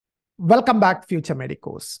Welcome back, Future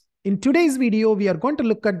Medicos. In today's video, we are going to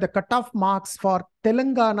look at the cutoff marks for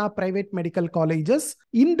Telangana private medical colleges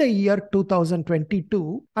in the year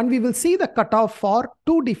 2022. And we will see the cutoff for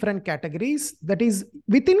two different categories. That is,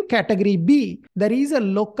 within category B, there is a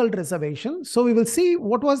local reservation. So we will see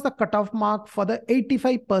what was the cutoff mark for the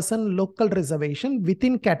 85% local reservation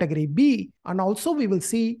within category B. And also we will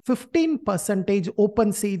see 15%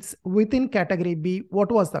 open seats within category B.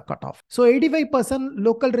 What was the cutoff? So 85%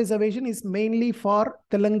 local reservation is mainly for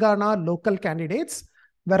Telangana local candidates,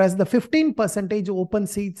 whereas the 15% open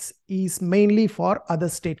seats is mainly for other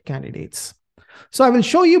state candidates. So I will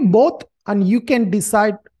show you both and you can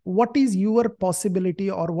decide what is your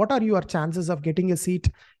possibility or what are your chances of getting a seat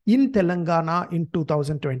in Telangana in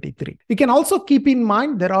 2023. You can also keep in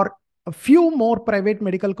mind there are a few more private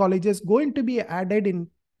medical colleges going to be added in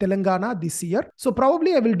Telangana this year. So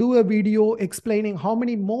probably I will do a video explaining how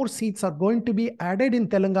many more seats are going to be added in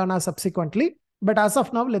Telangana subsequently. But as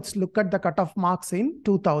of now, let's look at the cutoff marks in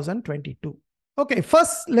 2022. Okay,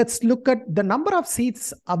 first, let's look at the number of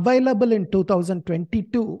seats available in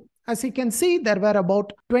 2022. As you can see, there were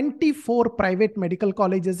about 24 private medical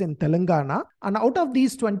colleges in Telangana. And out of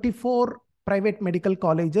these 24 private medical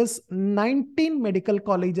colleges, 19 medical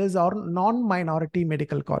colleges are non-minority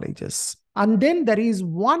medical colleges. And then there is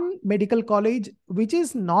one medical college which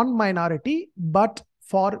is non-minority, but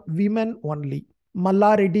for women only.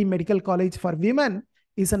 Malla Reddy Medical College for Women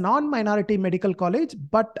is a non-minority medical college,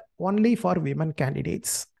 but only for women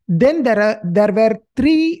candidates. Then there were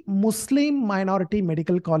 3 Muslim minority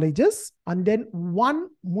medical colleges and then 1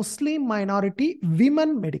 Muslim minority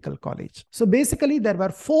women medical college. So basically there were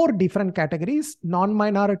 4 different categories: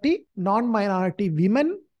 non-minority, non-minority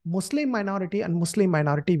women, Muslim minority and Muslim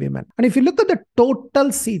minority women. And if you look at the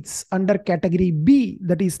total seats under category B,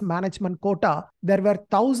 that is management quota, there were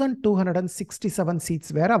 1,267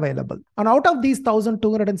 seats were available. And out of these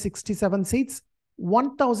 1,267 seats,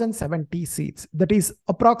 1,070 seats, that is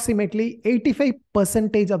approximately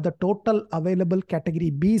 85% of the total available category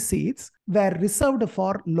B seats were reserved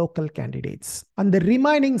for local candidates. And the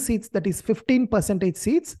remaining seats, that is 15%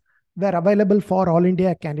 seats, were available for all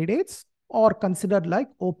India candidates or considered like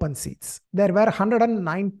open seats. There were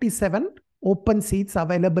 197 open seats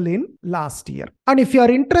available in last year. And if you are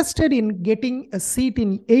interested in getting a seat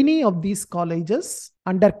in any of these colleges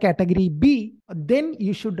under category B, then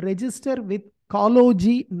you should register with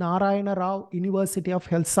Kaloji Narayana University of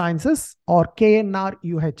Health Sciences or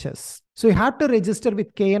KNRUHS. So you have to register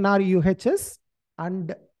with KNRUHS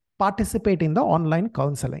and participate in the online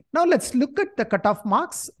counseling. Now let's look at the cutoff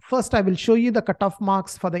marks. First, I will show you the cutoff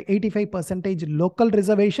marks for the 85% local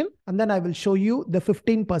reservation, and then I will show you the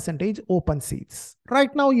 15% open seats.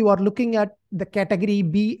 Right now, you are looking at the category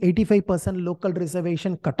B 85% local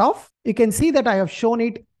reservation cutoff. You can see that I have shown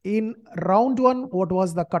it in round 1, what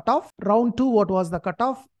was the cutoff, round 2, what was the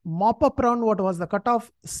cutoff, mop-up round, what was the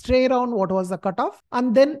cutoff, stray round, what was the cutoff,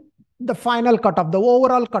 and then the final cutoff, the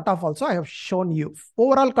overall cutoff also I have shown you.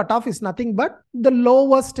 Overall cutoff is nothing but the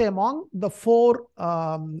lowest among the 4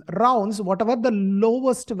 rounds. Whatever the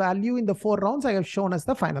lowest value in the 4 rounds, I have shown as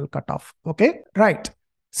the final cutoff. Okay, right.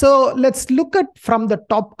 So let's look at from the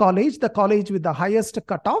top college, the college with the highest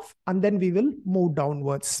cutoff, and then we will move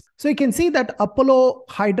downwards. So you can see that Apollo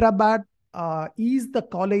Hyderabad is the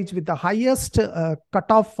college with the highest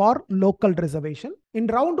cutoff for local reservation. In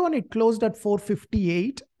round 1, it closed at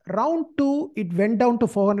 458. Round 2, it went down to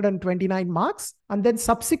 429 marks, and then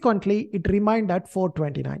subsequently it remained at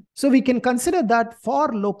 429. So we can consider that for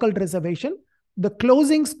local reservation, the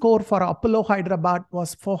closing score for Apollo Hyderabad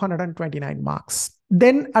was 429 marks.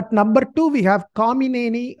 Then at number 2, we have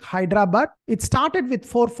Kamineni Hyderabad. It started with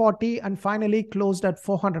 440 and finally closed at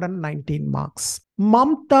 419 marks.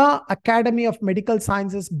 Mamta Academy of Medical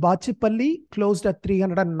Sciences Bachipalli closed at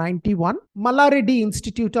 391. Malla Reddy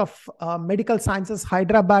Institute of Medical Sciences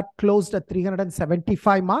Hyderabad closed at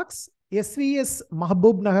 375 marks. SVS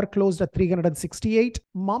Mahbub Nagar closed at 368.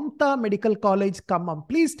 Mamta Medical College Khammam.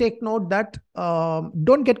 Please take note that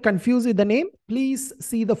don't get confused with the name. Please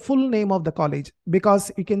see the full name of the college,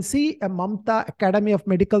 because you can see a Mamta Academy of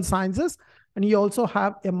Medical Sciences and you also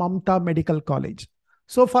have a Mamta Medical College.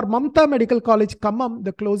 So for Mamta Medical College Khammam,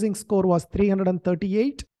 the closing score was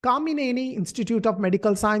 338. Kamineni Institute of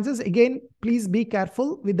Medical Sciences, again, please be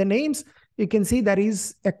careful with the names. you can see there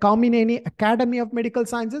is a Kamineni Academy of Medical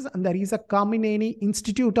Sciences and there is a Kamineni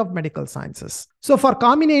Institute of Medical Sciences. So for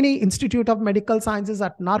Kamineni Institute of Medical Sciences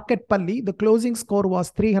at Narketpalli, the closing score was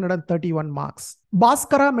 331 marks.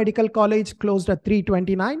 Bhaskara Medical College closed at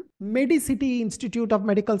 329. Medicity Institute of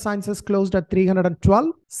Medical Sciences closed at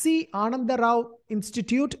 312. C. Anandarao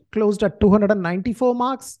Institute closed at 294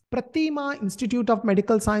 marks. Pratima Institute of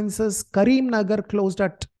Medical Sciences, Karimnagar closed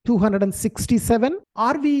at 267.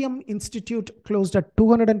 RVM Institute closed at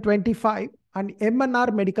 225. And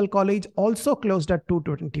MNR Medical College also closed at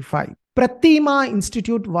 225. Pratima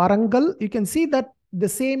Institute, Warangal, you can see that the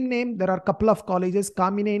same name, there are a couple of colleges.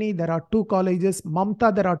 Kamineni, there are 2 colleges.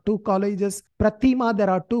 Mamta, there are 2 colleges. Pratima, there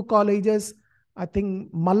are 2 colleges. I think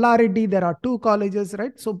Mallareddy, there are 2 colleges,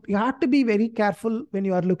 right? So you have to be very careful when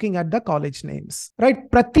you are looking at the college names, right?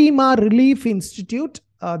 Pratima Relief Institute,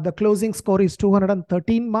 the closing score is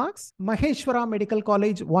 213 marks. Maheshwara Medical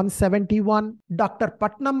College, 171. Dr.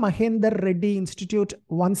 Patnam Mahendra Reddy Institute,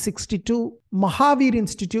 162. Mahavir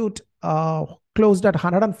Institute, closed at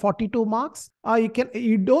 142 marks.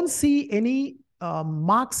 You don't see any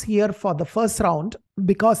marks here for the first round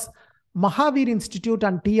because Mahavir Institute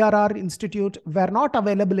and TRR Institute were not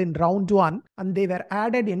available in round 1 and they were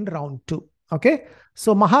added in round 2. Okay,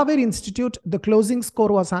 so Mahavir Institute, the closing score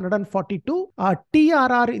was 142.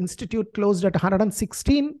 TRR Institute closed at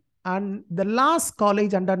 116. And the last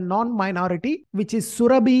college under non-minority, which is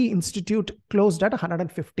Surabhi Institute, closed at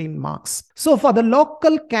 115 marks. So for the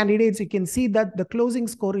local candidates, you can see that the closing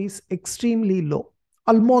score is extremely low,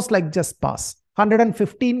 almost like just pass.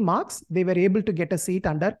 115 marks, they were able to get a seat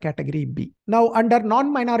under category B. Now under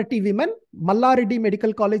non-minority women, Mallareddy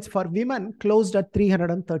Medical College for women closed at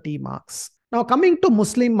 330 marks. Now coming to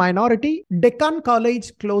Muslim minority, Deccan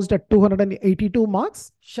College closed at 282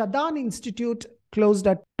 marks. Shadan Institute closed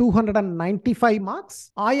at 295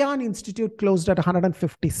 marks. Ayan Institute closed at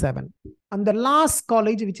 157. And the last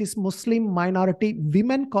college, which is Muslim Minority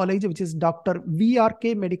Women College, which is Dr.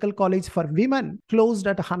 VRK Medical College for Women, closed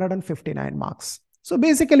at 159 marks. So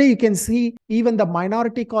basically, you can see even the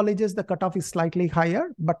minority colleges, the cutoff is slightly higher,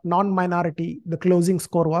 but non-minority, the closing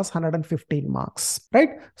score was 115 marks, right?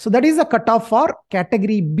 So that is the cutoff for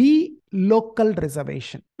category B, local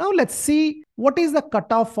reservation. Now let's see what is the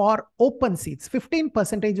cutoff for open seats,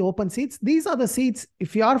 15% open seats. These are the seats,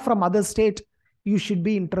 if you are from other state, you should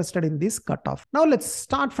be interested in this cutoff. Now let's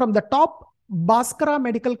start from the top. Bhaskara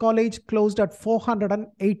Medical College closed at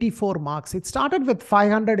 484 marks. It started with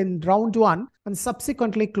 500 in round 1 and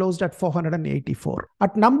subsequently closed at 484.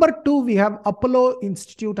 At number 2, we have Apollo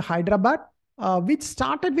Institute, Hyderabad, which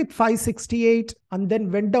started with 568 and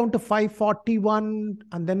then went down to 541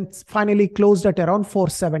 and then finally closed at around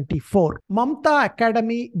 474. Mamta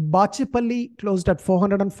Academy, Bachipalli closed at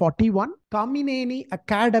 441. Kamineni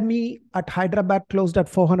Academy at Hyderabad closed at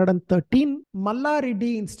 413.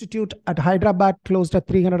 Mallareddy Institute at Hyderabad closed at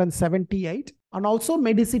 378. And also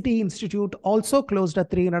Medicity Institute also closed at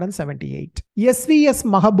 378. SVS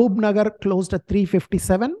Mahabubnagar closed at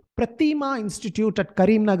 357. Pratima Institute at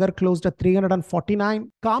Karimnagar closed at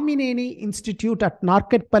 349. Kamineni Institute at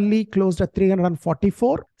Narketpalli closed at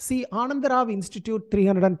 344. C. Anandarao Institute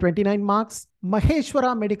 329 marks.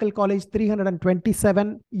 Maheshwara Medical College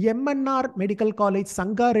 327. MNR Medical College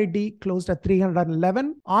Sangareddy closed at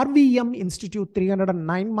 311. RVM Institute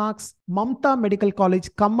 309 marks. Mamta Medical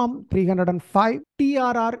College Khammam 305.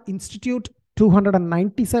 TRR Institute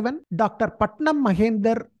 297. Dr. Patnam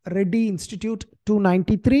Mahendra Reddy Institute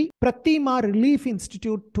 293. Pratima Relief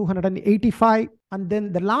Institute 285. And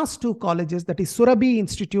then the last 2 colleges, that is Surabhi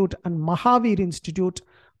Institute and Mahavir Institute,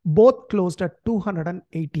 both closed at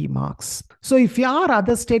 280 marks. So if you are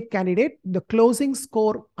other state candidate, the closing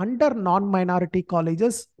score under non-minority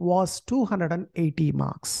colleges was 280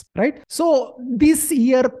 marks, right? So this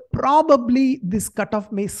year, probably this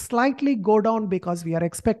cutoff may slightly go down because we are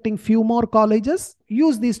expecting few more colleges.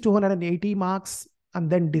 Use these 280 marks and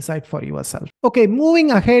then decide for yourself. Okay,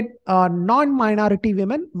 moving ahead, non-minority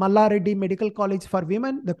women, Mallareddy Medical College for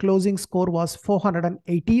women, the closing score was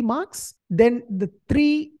 480 marks. Then the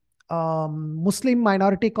 3 Muslim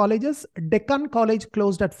minority colleges, Deccan College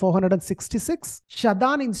closed at 466,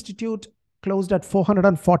 Shadan Institute closed at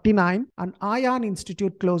 449, and Ayan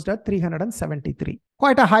Institute closed at 373.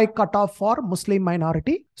 Quite a high cutoff for Muslim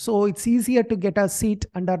minority. So it's easier to get a seat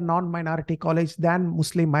under non-minority college than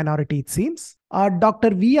Muslim minority, it seems. Dr.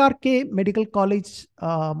 VRK Medical College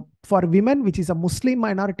for women, which is a Muslim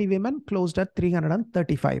minority women, closed at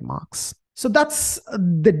 335 marks. So that's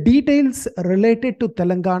the details related to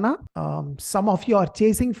Telangana. Some of you are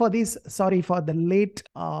chasing for this. Sorry for the late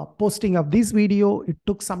posting of this video. It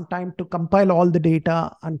took some time to compile all the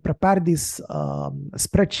data and prepare this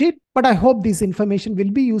spreadsheet. But I hope this information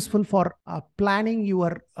will be useful for planning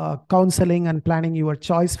your counseling and planning your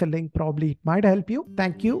choice filling. Probably it might help you.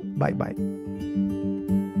 Thank you. Bye-bye.